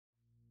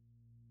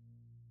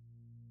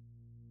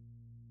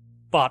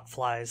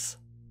Botflies.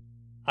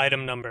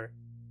 Item number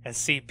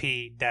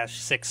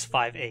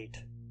SCP-658.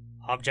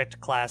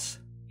 Object Class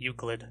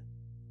Euclid.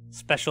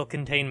 Special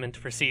Containment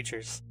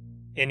Procedures.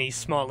 Any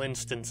small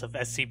instance of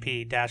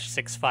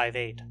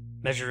SCP-658,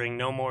 measuring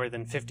no more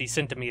than 50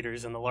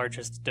 centimeters in the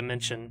largest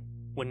dimension,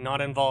 when not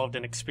involved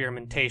in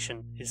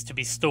experimentation, is to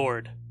be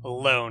stored,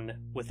 alone,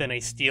 within a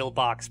steel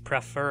box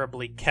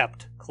preferably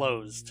kept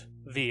closed,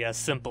 via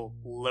simple,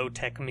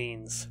 low-tech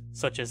means,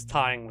 such as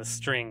tying with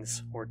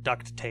strings or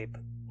duct tape,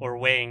 or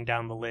weighing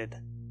down the lid.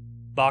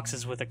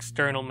 Boxes with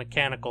external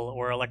mechanical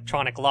or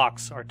electronic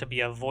locks are to be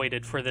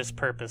avoided for this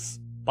purpose.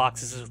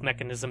 Boxes with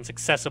mechanisms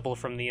accessible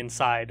from the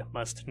inside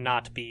must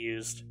not be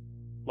used.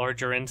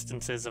 Larger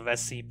instances of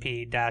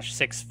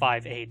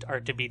SCP-658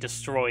 are to be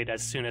destroyed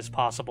as soon as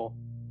possible.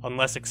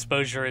 Unless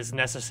exposure is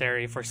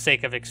necessary for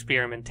sake of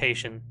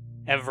experimentation,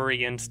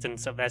 every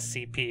instance of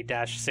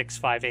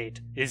SCP-658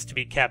 is to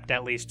be kept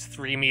at least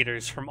 3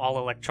 meters from all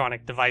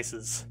electronic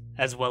devices,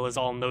 as well as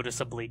all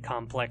noticeably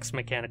complex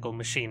mechanical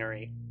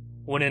machinery.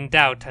 When in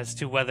doubt as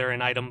to whether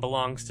an item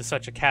belongs to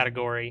such a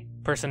category,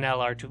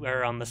 personnel are to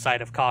err on the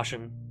side of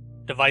caution.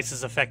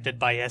 Devices affected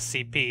by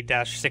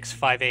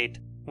SCP-658,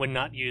 when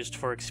not used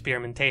for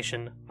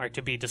experimentation, are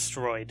to be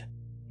destroyed.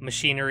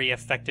 Machinery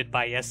affected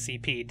by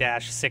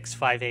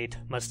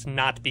SCP-658 must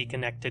not be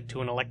connected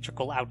to an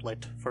electrical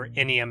outlet for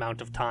any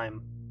amount of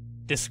time.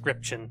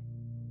 Description: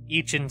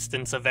 each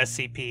instance of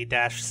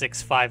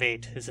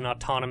SCP-658 is an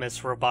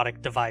autonomous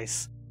robotic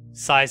device.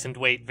 Size and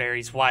weight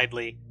varies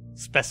widely.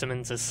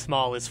 Specimens as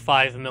small as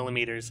 5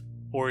 millimeters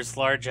or as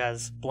large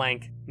as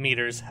blank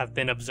meters have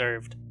been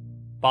observed.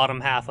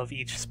 Bottom half of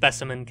each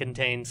specimen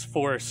contains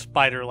 4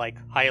 spider-like,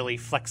 highly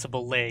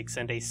flexible legs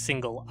and a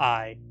single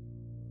eye.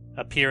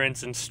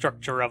 Appearance and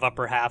structure of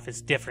upper half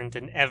is different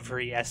in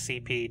every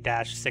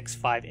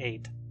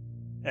SCP-658.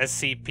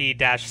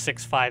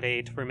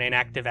 SCP-658 remain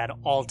active at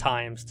all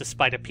times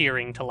despite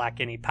appearing to lack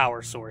any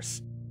power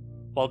source.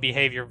 While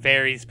behavior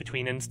varies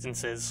between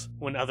instances,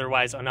 when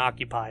otherwise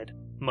unoccupied,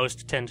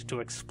 most tend to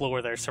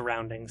explore their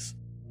surroundings.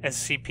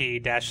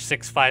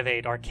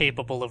 SCP-658 are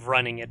capable of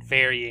running at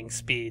varying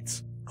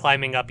speeds,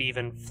 climbing up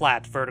even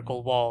flat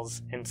vertical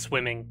walls, and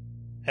swimming.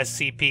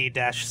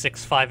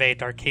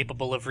 SCP-658 are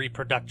capable of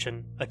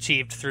reproduction,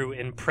 achieved through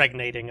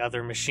impregnating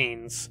other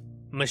machines.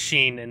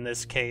 Machine, in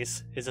this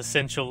case, is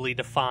essentially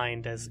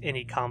defined as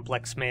any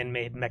complex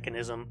man-made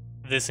mechanism.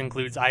 This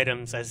includes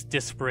items as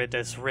disparate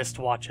as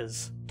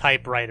wristwatches,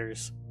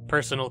 typewriters,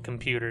 personal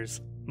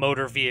computers,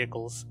 motor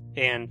vehicles,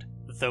 and,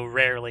 though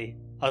rarely,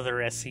 other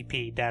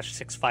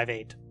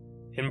SCP-658.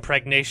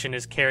 Impregnation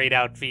is carried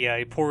out via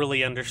a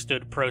poorly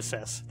understood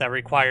process that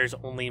requires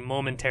only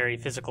momentary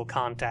physical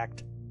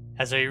contact.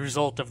 As a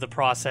result of the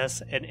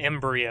process, an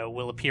embryo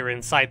will appear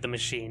inside the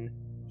machine,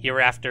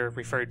 hereafter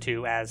referred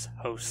to as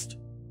host.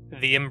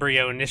 The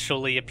embryo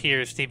initially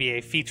appears to be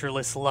a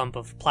featureless lump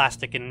of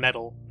plastic and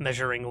metal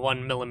measuring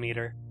 1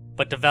 millimeter,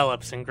 but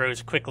develops and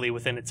grows quickly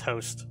within its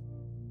host.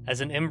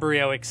 As an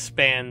embryo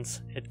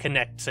expands, it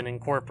connects and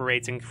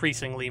incorporates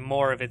increasingly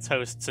more of its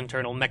host's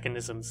internal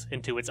mechanisms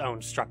into its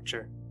own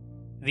structure.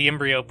 The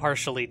embryo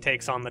partially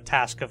takes on the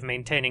task of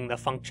maintaining the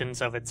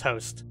functions of its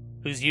host,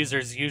 whose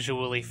users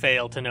usually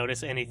fail to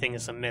notice anything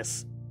is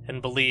amiss,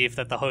 and believe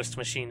that the host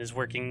machine is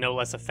working no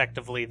less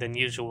effectively than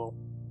usual.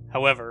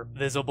 However,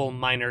 visible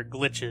minor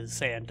glitches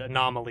and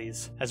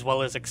anomalies, as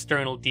well as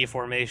external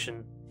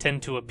deformation,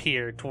 tend to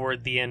appear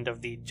toward the end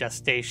of the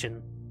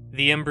gestation.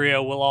 The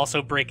embryo will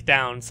also break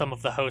down some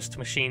of the host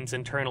machine's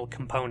internal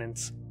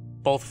components,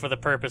 both for the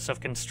purpose of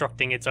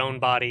constructing its own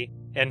body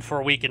and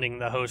for weakening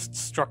the host's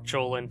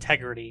structural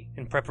integrity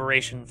in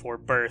preparation for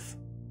birth.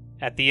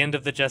 At the end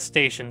of the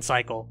gestation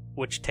cycle,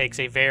 which takes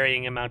a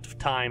varying amount of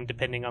time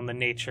depending on the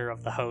nature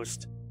of the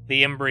host,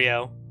 the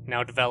embryo,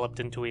 now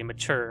developed into a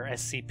mature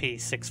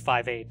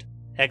SCP-658,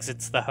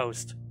 exits the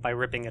host by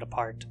ripping it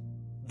apart.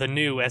 The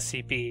new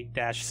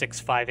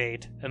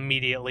SCP-658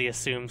 immediately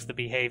assumes the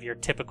behavior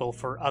typical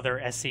for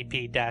other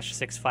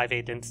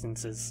SCP-658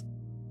 instances.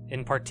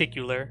 In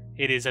particular,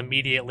 it is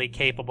immediately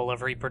capable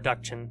of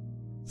reproduction.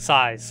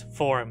 Size,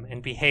 form,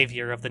 and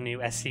behavior of the new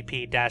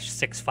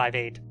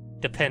SCP-658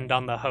 depend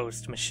on the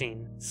host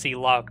machine. See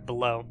log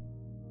below.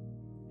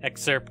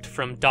 Excerpt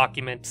from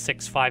Document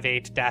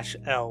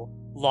 658-L,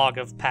 Log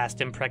of Past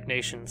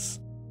Impregnations.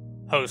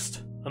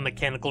 Host, a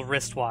mechanical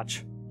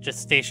wristwatch.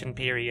 Gestation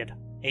period,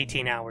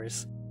 18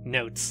 hours.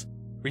 Notes: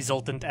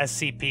 resultant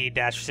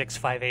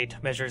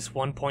SCP-658 measures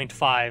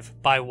 1.5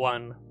 by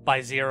 1 by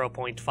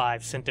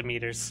 0.5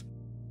 centimeters.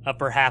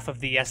 Upper half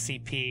of the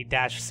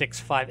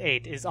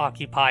SCP-658 is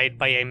occupied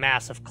by a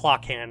mass of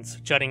clock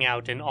hands jutting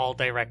out in all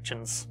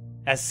directions.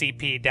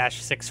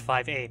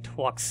 SCP-658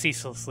 walks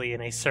ceaselessly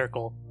in a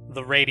circle,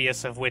 the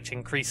radius of which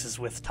increases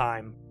with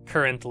time,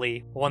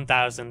 currently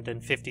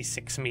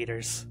 1,056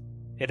 meters.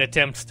 It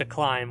attempts to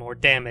climb or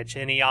damage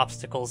any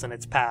obstacles in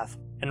its path,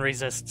 and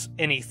resists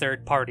any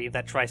third party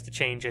that tries to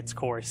change its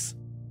course.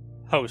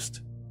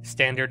 Host: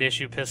 standard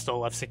issue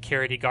pistol of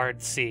Security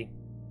Guard C.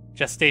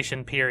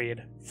 Gestation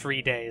period: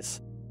 3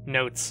 days.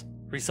 Notes: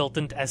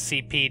 Resultant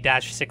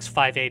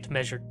SCP-658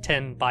 measured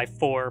 10 by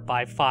 4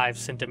 by 5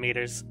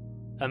 centimeters.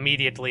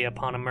 Immediately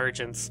upon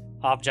emergence,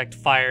 object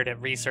fired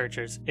at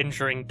researchers,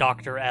 injuring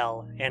Dr.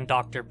 L and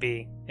Dr.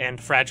 B, and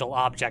fragile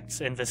objects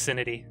in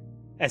vicinity.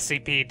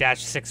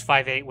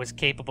 SCP-658 was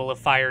capable of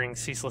firing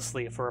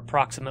ceaselessly for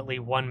approximately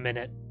 1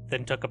 minute,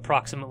 then took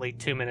approximately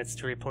 2 minutes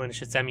to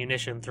replenish its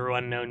ammunition through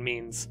unknown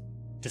means.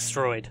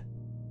 Destroyed.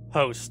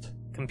 Host: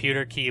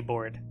 computer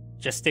keyboard.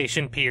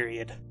 Gestation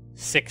period: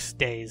 6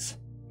 days.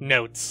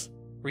 Notes: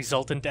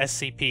 resultant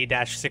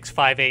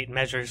SCP-658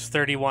 measures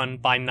 31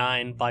 by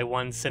 9 by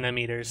 1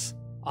 centimeters.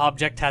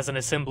 Object has an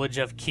assemblage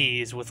of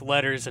keys with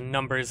letters and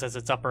numbers as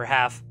its upper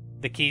half.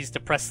 The keys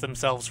depress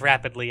themselves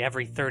rapidly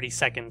every 30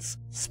 seconds,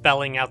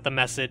 spelling out the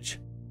message,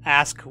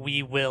 "Ask,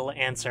 we will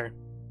answer."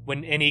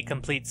 When any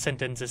complete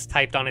sentence is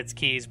typed on its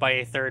keys by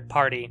a third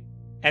party,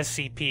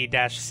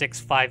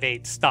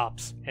 SCP-658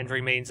 stops and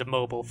remains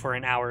immobile for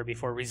an hour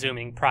before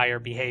resuming prior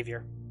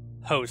behavior.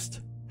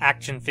 Host: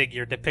 action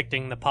figure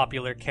depicting the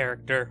popular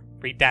character,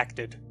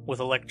 redacted, with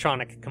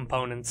electronic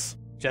components.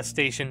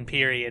 Gestation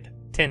period: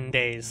 10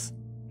 days.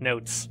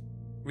 Notes: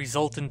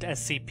 resultant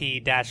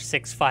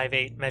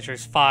SCP-658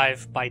 measures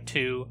 5 by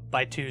 2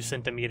 by 2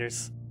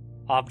 centimeters.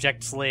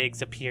 Object's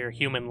legs appear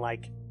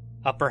human-like.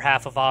 Upper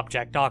half of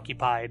object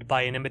occupied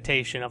by an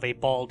imitation of a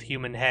bald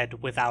human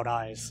head without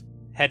eyes.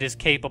 Head is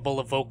capable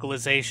of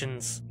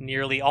vocalizations.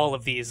 Nearly all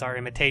of these are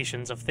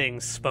imitations of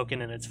things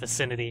spoken in its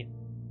vicinity.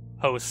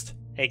 Host: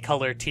 a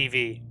color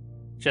TV.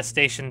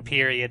 Gestation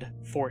period: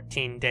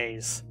 14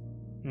 days.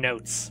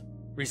 Notes: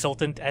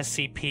 resultant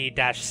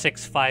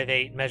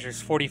SCP-658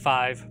 measures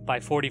 45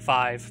 by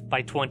 45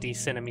 by 20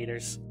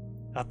 centimeters.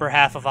 Upper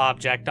half of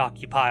object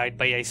occupied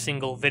by a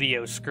single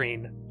video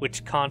screen,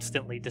 which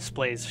constantly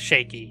displays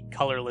shaky,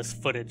 colorless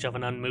footage of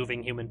an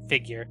unmoving human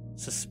figure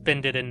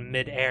suspended in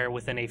mid-air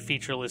within a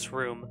featureless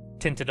room,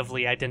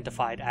 tentatively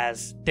identified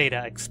as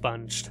data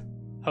expunged.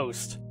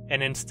 Host: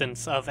 an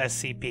instance of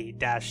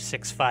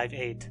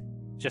SCP-658.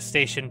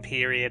 Gestation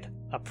period: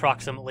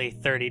 approximately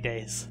 30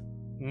 days.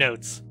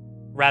 Notes: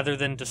 rather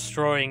than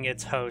destroying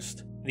its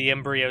host, the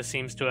embryo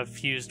seems to have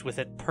fused with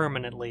it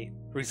permanently.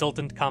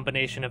 Resultant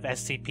combination of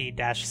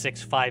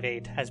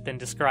SCP-658 has been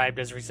described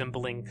as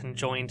resembling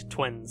conjoined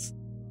twins.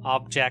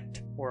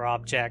 Object, or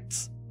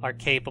objects, are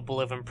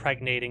capable of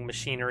impregnating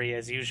machinery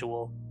as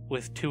usual,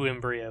 with 2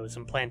 embryos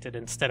implanted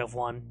instead of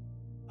 1.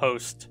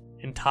 Host: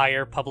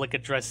 entire public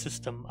address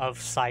system of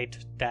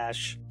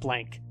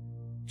site-blank.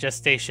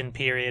 Gestation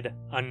period: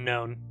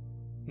 unknown.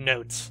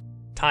 Notes: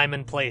 time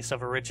and place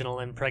of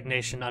original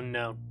impregnation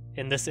unknown.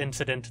 In this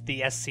incident,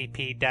 the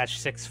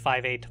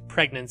SCP-658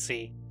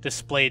 pregnancy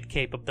displayed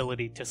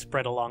capability to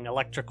spread along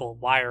electrical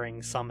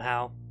wiring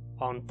somehow.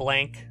 On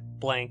blank,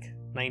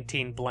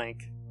 19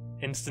 blank,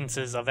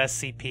 instances of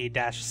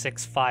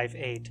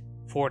SCP-658,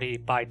 40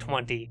 by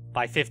 20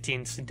 by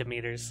 15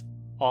 centimeters,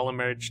 all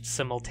emerged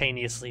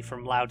simultaneously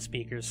from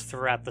loudspeakers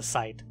throughout the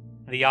site.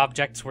 The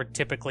objects were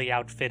typically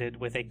outfitted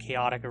with a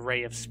chaotic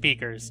array of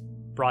speakers,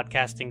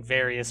 broadcasting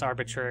various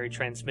arbitrary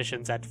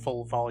transmissions at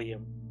full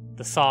volume.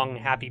 The song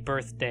Happy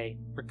Birthday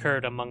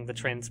recurred among the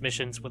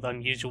transmissions with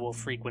unusual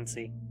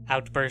frequency.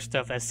 Outburst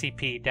of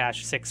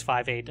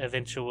SCP-658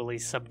 eventually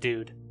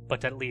subdued,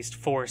 but at least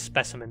 4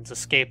 specimens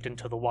escaped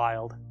into the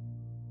wild.